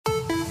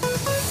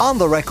On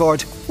the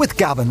Record with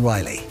Gavin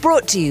Riley.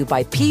 Brought to you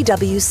by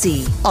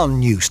PwC on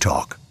News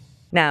Talk.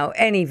 Now,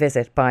 any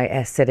visit by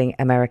a sitting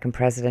American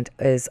president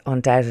is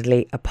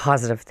undoubtedly a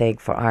positive thing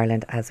for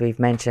Ireland, as we've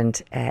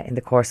mentioned in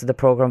the course of the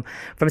programme.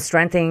 From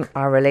strengthening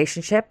our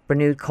relationship,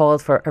 renewed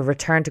calls for a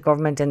return to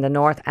government in the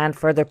north and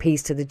further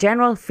peace, to the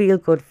general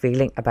feel-good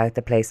feeling about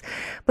the place.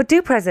 But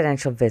do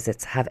presidential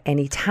visits have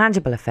any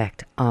tangible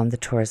effect on the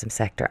tourism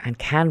sector, and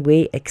can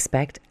we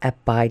expect a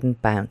Biden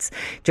bounce?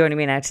 Joining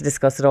me now to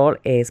discuss it all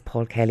is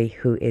Paul Kelly,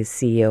 who is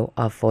CEO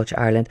of Fáilte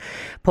Ireland.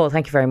 Paul,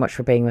 thank you very much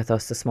for being with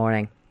us this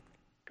morning.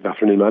 Good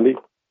afternoon, Mandy.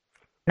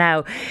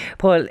 Now,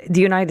 Paul,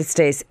 the United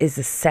States is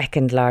the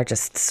second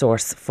largest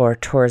source for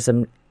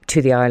tourism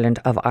to the island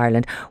of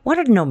Ireland.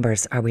 What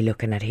numbers are we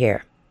looking at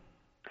here?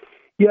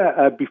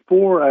 Yeah,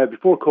 before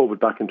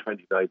COVID back in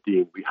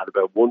 2019, we had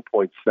about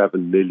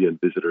 1.7 million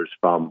visitors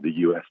from the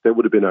US. That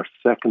would have been our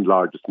second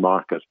largest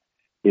market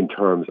in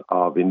terms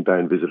of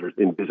inbound visitors,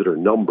 in visitor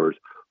numbers,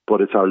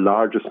 but it's our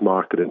largest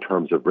market in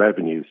terms of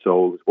revenue.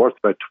 So it was worth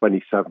about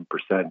 27%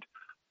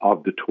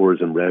 of the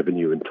tourism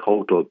revenue in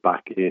total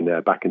back in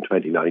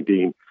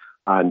 2019,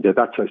 and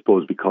that's, I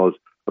suppose, because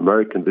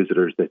American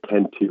visitors, they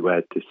tend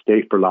to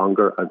stay for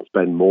longer and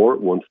spend more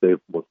once they've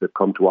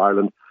come to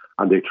Ireland,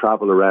 and they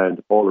travel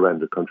all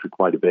around the country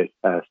quite a bit.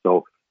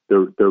 So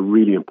they're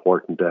really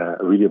important, a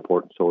really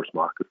important source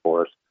market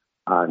for us,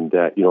 and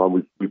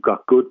and we've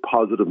got good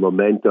positive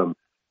momentum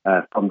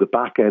from the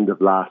back end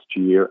of last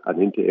year and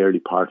into early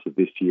parts of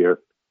this year.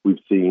 We've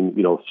seen,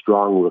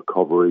 strong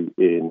recovery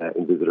in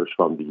visitors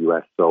from the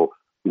US. So,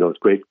 it's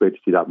great to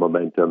see that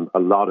momentum. A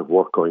lot of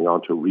work going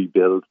on to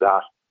rebuild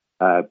that,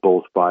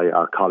 both by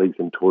our colleagues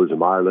in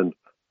Tourism Ireland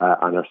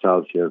and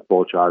ourselves here in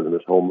Fáilte Ireland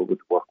at home with the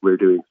work we're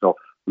doing. So,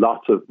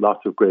 lots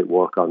of great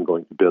work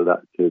ongoing to build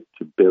that,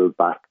 to build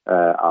back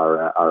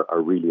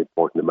our really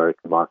important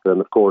American market.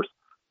 And of course,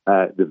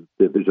 the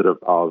visit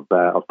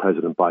of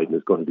President Biden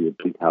is going to be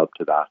a big help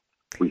to that.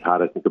 We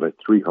had, I think, about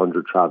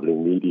 300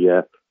 travelling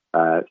media.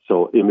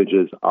 So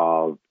images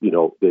of,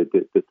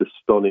 the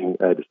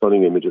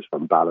stunning images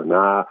from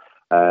Ballina,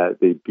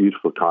 the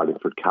beautiful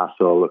Carlingford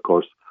Castle, of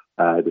course,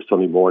 the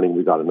sunny morning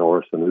we got in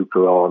Oris and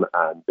Uachtaráin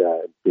and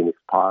Phoenix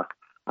Park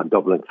and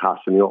Dublin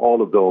Castle,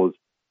 all of those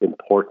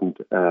important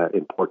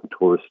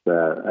tourist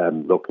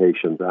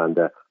locations,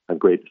 and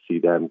great to see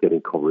them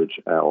getting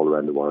coverage all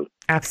around the world.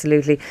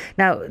 Absolutely.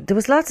 Now, there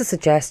was lots of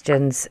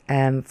suggestions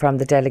from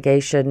the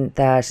delegation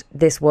that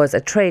this was a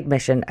trade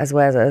mission as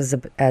well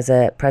as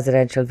a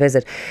presidential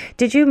visit.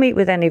 Did you meet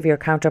with any of your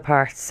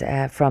counterparts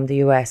from the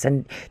US?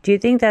 And do you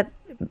think that,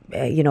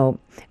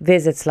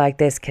 visits like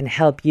this can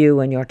help you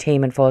and your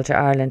team in Fáilte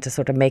Ireland to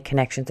sort of make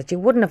connections that you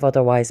wouldn't have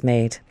otherwise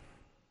made?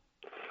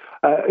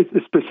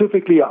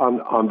 Specifically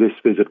on this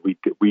visit, we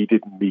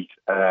didn't meet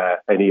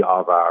any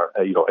of our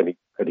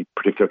any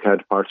particular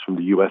counterparts from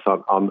the US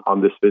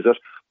on this visit.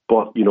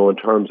 But in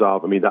terms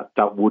of,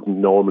 that wouldn't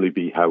normally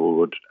be how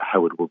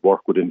it would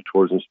work within the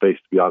tourism space,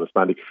 to be honest,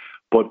 Mandy.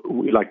 But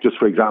just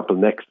for example,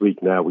 next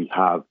week now we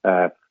have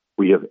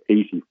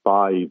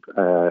 85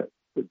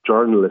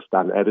 journalists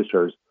and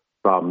editors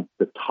from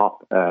the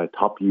top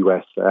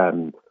US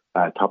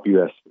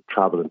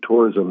travel and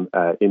tourism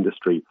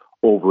industry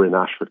over in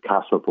Ashford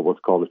Castle for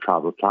what's called the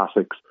Travel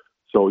Classics.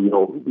 So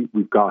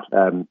we've got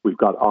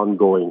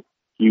ongoing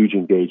huge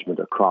engagement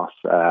across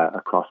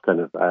kind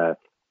of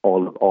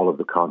all of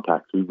the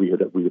contacts.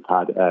 We've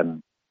had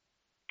an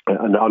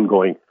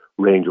ongoing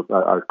range of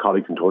our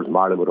colleagues in Tourism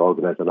Ireland would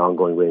organise an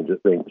ongoing range of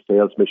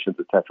sales missions,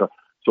 etc.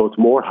 So it's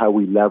more how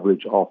we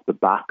leverage off the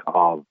back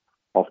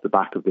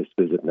of this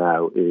visit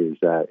now is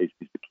the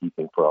key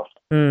thing for us.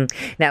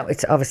 Now,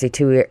 it's obviously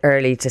too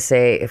early to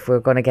say if we're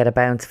going to get a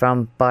bounce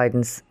from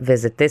Biden's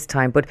visit this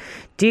time, but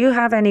do you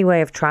have any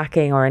way of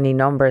tracking or any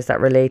numbers that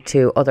relate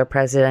to other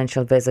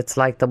presidential visits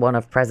like the one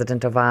of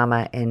President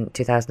Obama in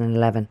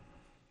 2011?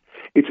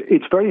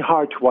 It's very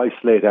hard to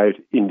isolate out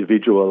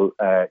individual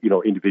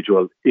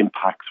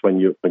impacts when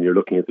you're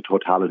looking at the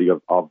totality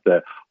of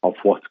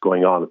what's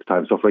going on at the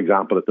time. So, for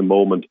example, at the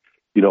moment,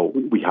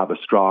 we have a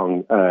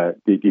strong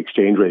the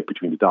exchange rate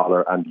between the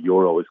dollar and the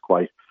euro is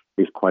quite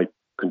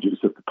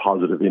conducive to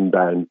positive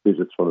inbound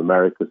visits from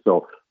America.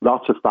 So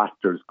lots of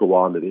factors go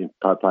on that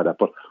impact that.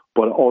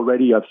 But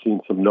already I've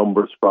seen some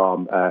numbers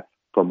from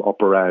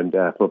up around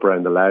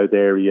the Louth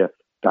area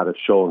that have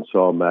shown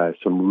some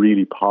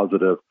really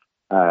positive,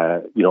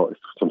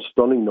 some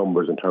stunning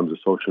numbers in terms of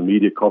social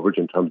media coverage,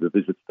 in terms of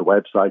visits to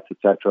websites,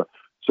 etc.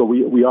 So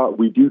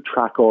we do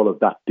track all of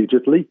that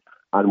digitally.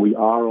 And we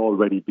are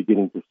already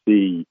beginning to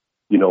see,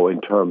 in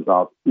terms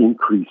of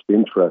increased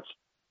interest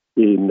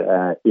in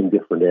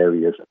different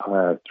areas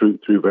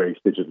through various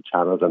digital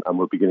channels, and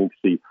we're beginning to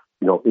see,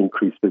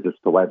 increased visits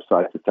to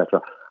websites,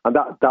 etc. And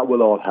that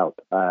will all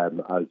help as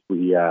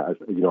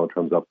in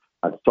terms of,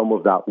 and some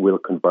of that will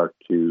convert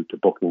to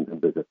bookings and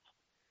visits.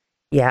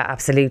 Yeah,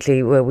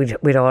 absolutely. Well,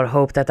 we'd all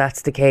hope that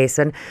that's the case.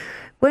 And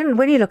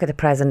when you look at the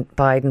President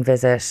Biden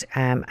visit,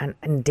 and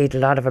indeed a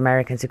lot of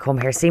Americans who come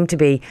here seem to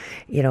be,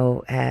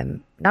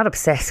 not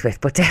obsessed with,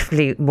 but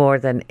definitely more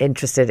than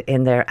interested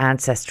in their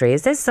ancestry.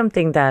 Is this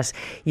something that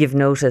you've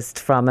noticed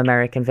from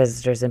American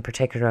visitors in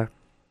particular?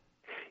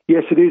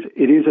 Yes, it is.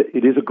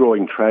 It is a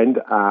growing trend,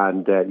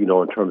 and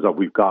in terms of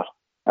we've got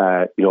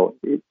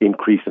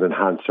increase in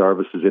enhanced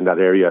services in that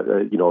area.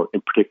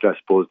 In particular, I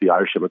suppose the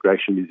Irish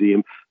Immigration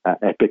Museum,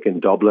 EPIC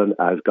in Dublin,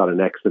 has got an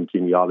excellent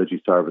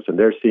genealogy service, and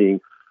they're seeing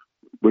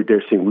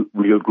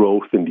real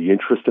growth in the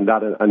interest in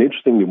that. And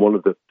interestingly, one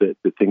of the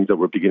things that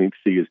we're beginning to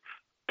see is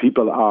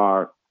people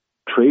are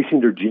tracing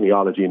their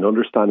genealogy and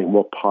understanding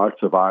what parts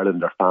of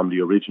Ireland their family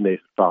originated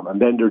from, and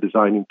then they're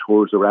designing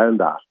tours around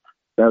that.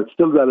 Now, it's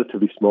still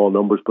relatively small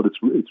numbers, but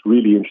it's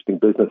really interesting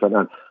business.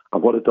 And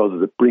what it does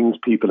is it brings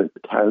people into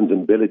towns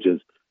and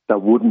villages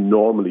that wouldn't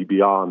normally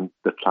be on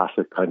the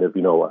classic kind of,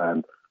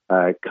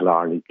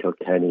 Killarney,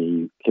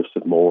 Kilkenny, Cliffs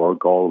of Moher,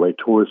 Galway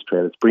tourist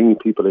trail. It's bringing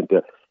people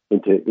into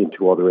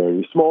other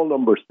areas. Small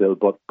numbers still,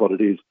 but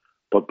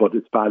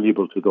it's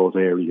valuable to those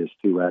areas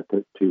to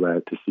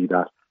see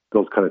that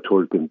those kind of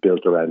tours being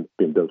built around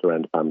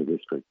family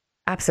history.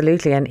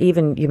 Absolutely. And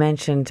even you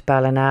mentioned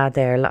Ballina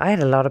there. I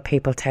had a lot of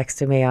people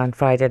texting me on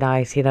Friday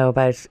night,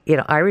 about,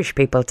 Irish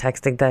people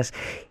texting that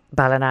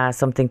Ballina is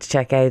something to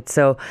check out.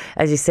 So,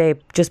 as you say,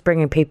 just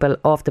bringing people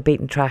off the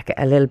beaten track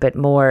a little bit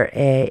more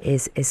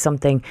is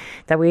something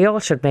that we all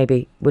should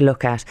maybe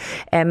look at.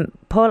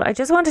 Paul, I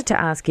just wanted to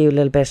ask you a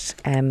little bit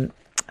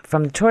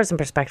from the tourism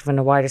perspective on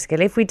a wider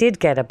scale. If we did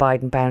get a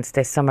Biden bounce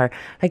this summer,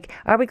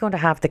 are we going to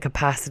have the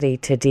capacity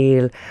to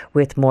deal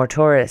with more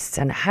tourists?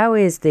 And how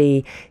is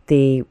the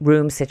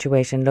room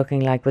situation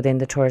looking like within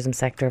the tourism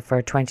sector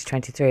for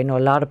 2023? I know a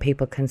lot of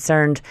people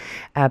concerned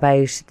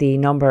about the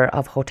number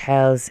of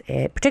hotels,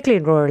 particularly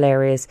in rural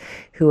areas,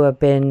 who have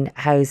been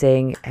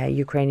housing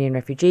Ukrainian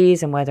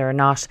refugees, and whether or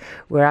not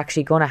we're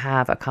actually going to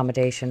have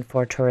accommodation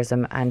for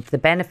tourism and the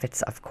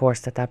benefits, of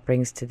course, that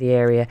brings to the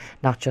area,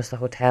 not just the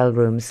hotel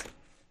rooms.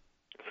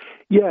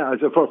 Yeah,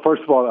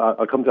 first of all,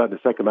 I'll come to that in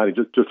a second, Manny.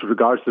 Just with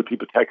regards to the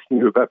people texting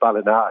you about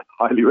Ballina, I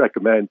highly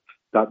recommend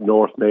that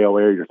North Mayo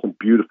area. There's some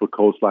beautiful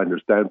coastline.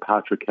 There's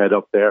Downpatrick Head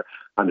up there,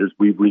 and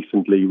we've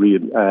recently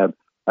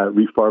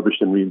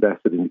refurbished and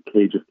reinvested in the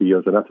Cage of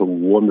Fields, and that's a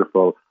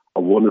wonderful,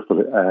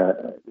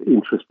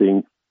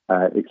 interesting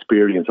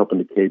experience up in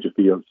the Cage of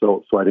Fields.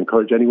 So I'd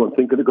encourage anyone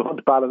thinking of going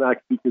to Ballina,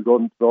 you can go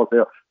to North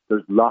Mayo.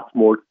 There's lots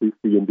more to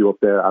see and do up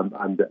there,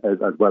 and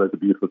as well as the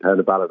beautiful town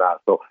of Ballina.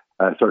 So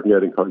certainly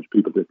I'd encourage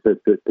people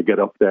to get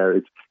up there.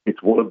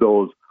 It's one of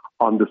those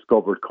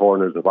undiscovered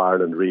corners of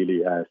Ireland,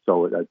 really.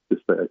 So I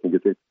think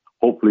it's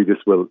hopefully this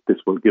will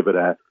give it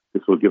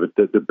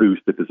the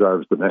boost it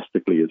deserves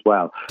domestically as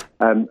well.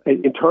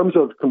 In terms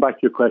of, come back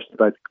to your question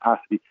about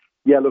capacity,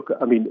 yeah, look,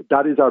 I mean,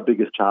 that is our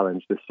biggest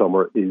challenge this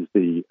summer is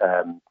the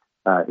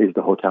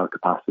hotel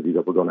capacity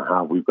that we're going to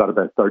have. We've got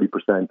about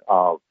 30%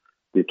 of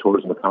the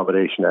tourism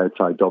accommodation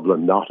outside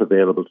Dublin not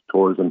available to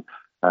tourism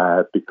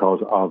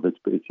because of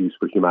its use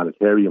for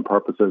humanitarian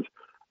purposes.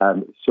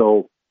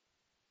 So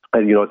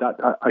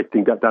that I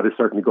think that is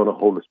certainly going to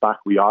hold us back.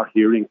 We are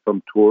hearing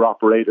from tour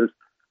operators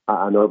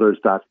and others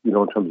that, in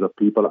terms of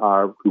people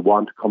who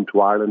want to come to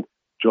Ireland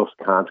just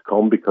can't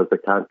come because they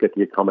can't get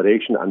the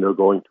accommodation and they're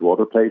going to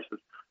other places.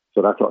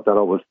 So that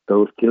always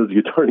kills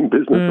you turning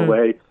business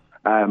away.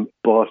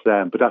 But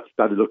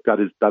that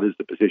is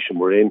the position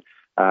we're in.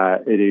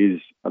 It is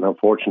an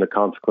unfortunate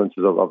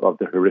consequences of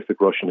the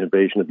horrific Russian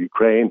invasion of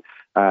Ukraine.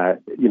 But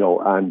in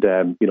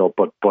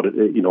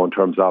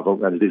terms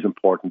of, and it is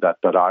important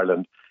that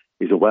Ireland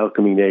is a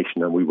welcoming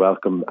nation, and we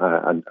welcome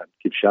and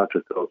give shelter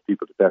to those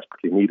people that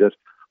desperately need it.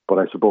 But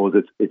I suppose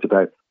it's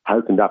about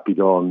how can that be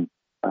done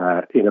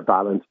in a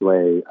balanced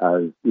way,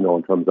 as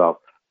in terms of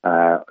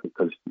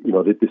because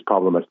this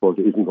problem, I suppose,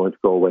 isn't going to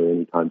go away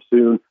anytime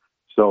soon.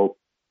 So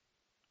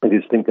it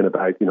is thinking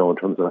about, in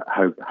terms of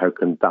how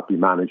can that be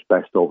managed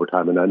best over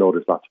time. And I know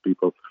there's lots of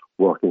people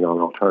working on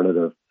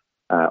alternatives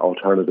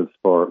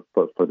for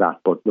that.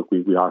 But look,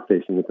 we are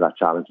facing into that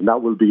challenge, and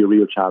that will be a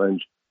real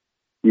challenge.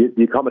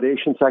 The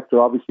accommodation sector,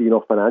 obviously,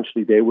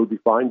 financially they will be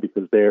fine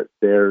because they're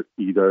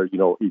either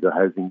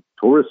housing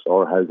tourists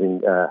or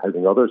housing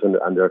others, and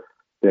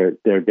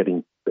they're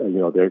getting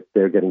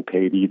they're getting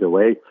paid either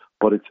way.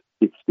 But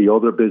it's the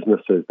other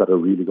businesses that are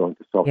really going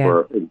to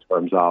suffer in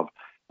terms of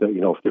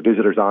if the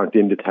visitors aren't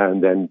in the town,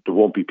 then there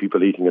won't be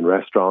people eating in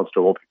restaurants,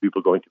 there won't be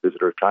people going to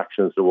visitor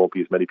attractions, there won't be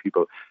as many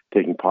people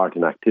taking part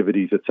in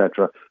activities,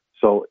 etc.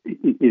 So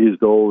it is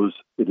those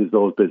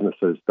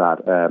businesses that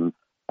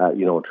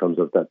in terms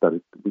of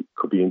that it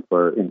could be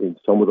in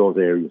some of those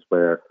areas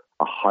where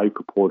a high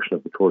proportion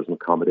of the tourism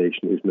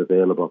accommodation isn't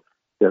available.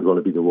 they're going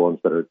to be the ones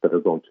that are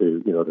going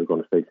to, they're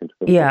going to face into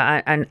things.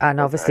 Yeah, and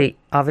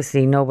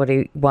obviously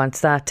nobody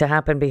wants that to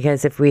happen,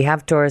 because if we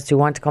have tourists who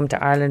want to come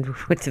to Ireland,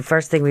 the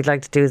first thing we'd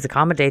like to do is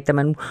accommodate them.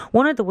 And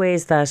one of the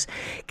ways that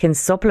can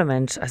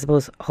supplement, I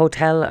suppose,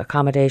 hotel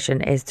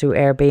accommodation is through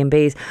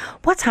Airbnbs.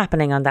 What's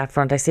happening on that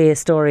front? I see a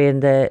story in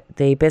the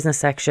business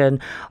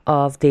section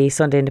of the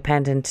Sunday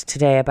Independent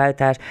today about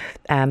that,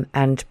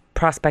 and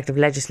prospect of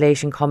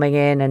legislation coming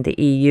in and the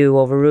EU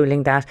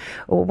overruling that.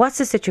 What's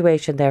the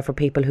situation there for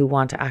people who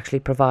want to actually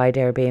provide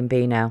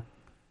Airbnb now?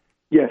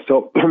 Yeah,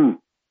 so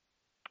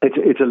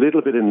it's a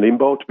little bit in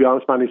limbo, to be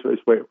honest, Mandy. So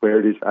it's where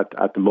it is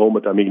at the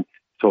moment. I mean,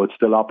 so it's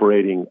still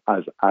operating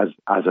as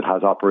it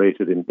has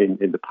operated in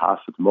the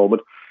past at the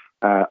moment.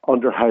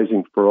 Under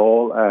Housing for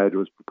All, there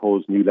was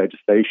proposed new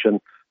legislation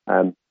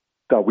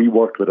that we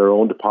worked with our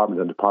own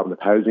department and Department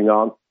of Housing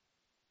on,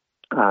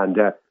 and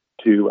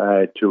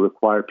to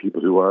require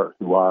people who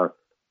are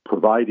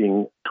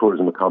providing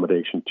tourism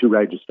accommodation to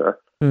register.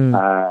 We've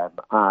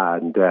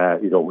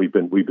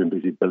been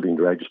busy building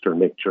the register and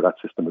making sure that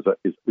system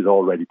is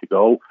all ready to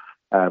go,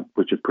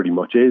 which it pretty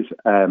much is.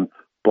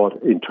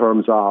 But in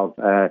terms of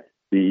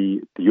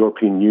the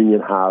European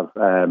Union have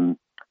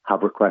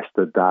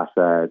requested that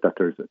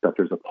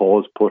there's a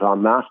pause put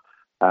on that,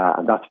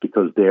 and that's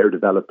because they're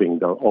developing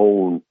their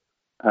own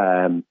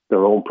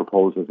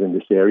proposals in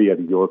this area at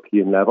the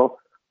European level.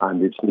 And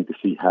they just need to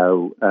see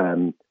how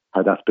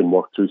that's been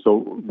worked through.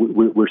 So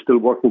we're still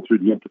working through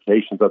the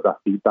implications of that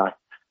feedback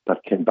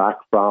that came back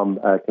from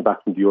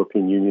the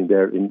European Union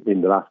there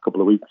in the last couple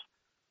of weeks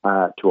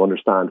to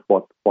understand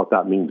what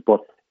that means.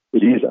 But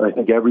it is, and I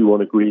think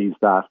everyone agrees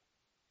that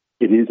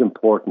it is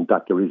important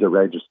that there is a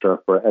register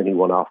for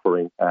anyone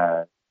offering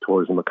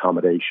tourism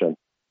accommodation.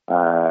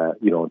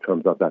 In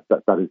terms of that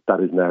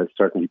is now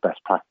certainly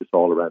best practice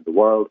all around the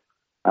world.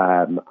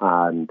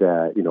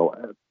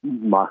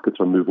 Markets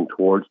are moving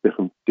towards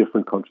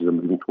different countries are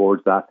moving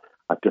towards that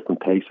at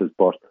different paces.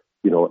 But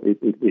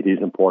it is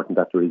important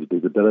that there is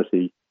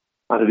visibility,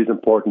 and it is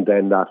important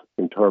then that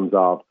in terms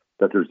of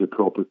that there's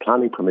appropriate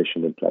planning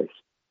permission in place.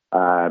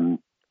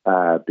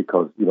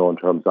 Because in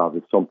terms of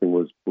if something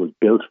was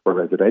built for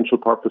residential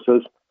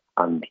purposes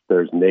and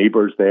there's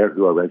neighbours there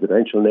who are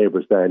residential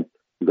neighbours, then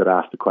you've got to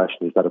ask the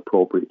question: is that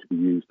appropriate to be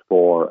used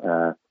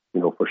for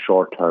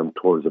short-term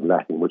tourism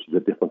letting, which is a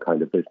different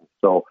kind of business.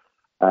 So,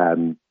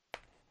 and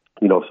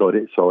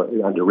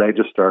the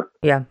register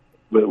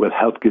will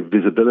help give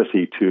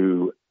visibility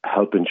to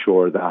help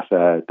ensure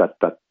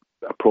that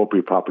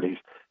appropriate properties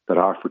that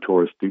are for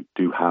tourists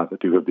do have the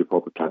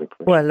appropriate planning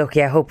permission. Well, look,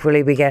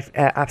 hopefully we get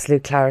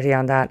absolute clarity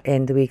on that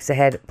in the weeks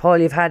ahead. Paul,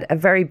 you've had a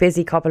very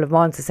busy couple of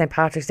months, the St.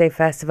 Patrick's Day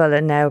Festival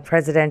and now a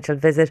presidential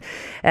visit.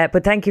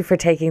 But thank you for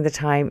taking the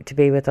time to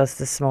be with us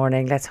this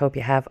morning. Let's hope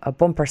you have a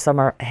bumper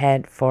summer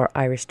ahead for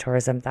Irish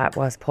tourism. That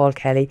was Paul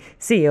Kelly,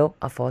 CEO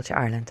of Fáilte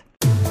Ireland.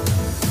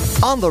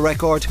 On the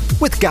Record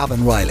with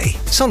Gavin Riley.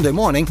 Sunday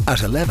morning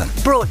at 11.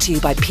 Brought to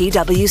you by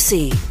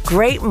PwC.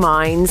 Great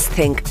minds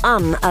think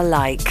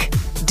unalike.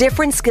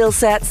 Different skill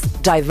sets,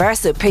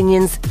 diverse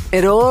opinions,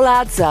 it all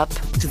adds up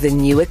to the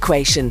new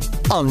equation.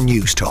 On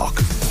News Talk.